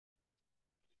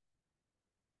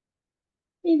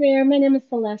Hey there, my name is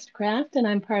Celeste Kraft, and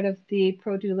I'm part of the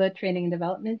ProDoula Training and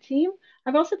Development team.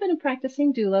 I've also been a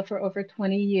practicing doula for over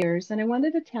 20 years, and I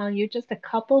wanted to tell you just a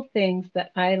couple things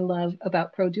that I love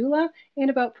about ProDoula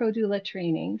and about ProDoula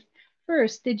trainings.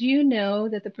 First, did you know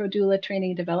that the ProDoula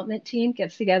Training and Development team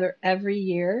gets together every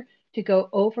year to go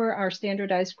over our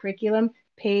standardized curriculum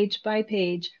page by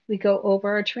page? We go over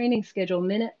our training schedule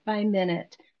minute by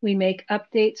minute. We make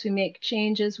updates, we make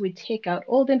changes, we take out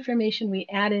old information, we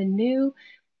add in new,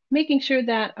 making sure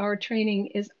that our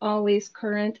training is always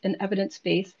current and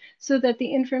evidence-based so that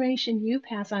the information you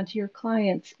pass on to your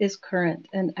clients is current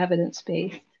and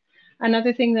evidence-based.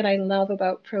 Another thing that I love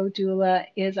about ProDoula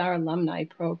is our alumni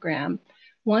program.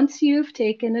 Once you've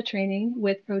taken a training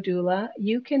with ProDoula,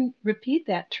 you can repeat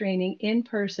that training in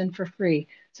person for free.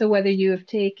 So whether you have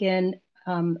taken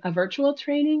a virtual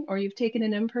training or you've taken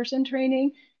an in-person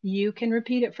training, you can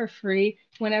repeat it for free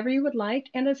whenever you would like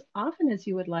and as often as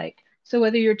you would like. So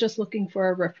whether you're just looking for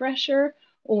a refresher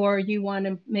or you want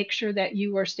to make sure that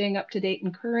you are staying up to date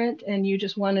and current and you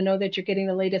just want to know that you're getting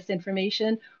the latest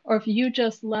information, or if you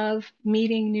just love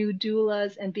meeting new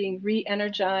doulas and being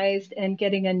re-energized and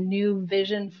getting a new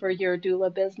vision for your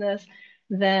doula business,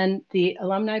 then the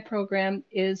alumni program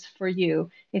is for you.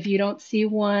 If you don't see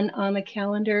one on the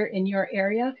calendar in your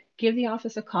area, give the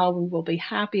office a call. We will be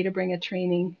happy to bring a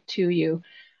training to you.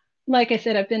 Like I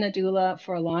said, I've been a doula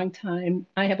for a long time.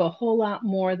 I have a whole lot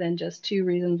more than just two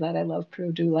reasons that I love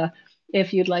Pro Doula.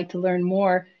 If you'd like to learn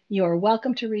more, you're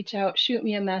welcome to reach out, shoot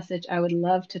me a message. I would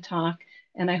love to talk,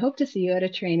 and I hope to see you at a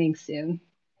training soon.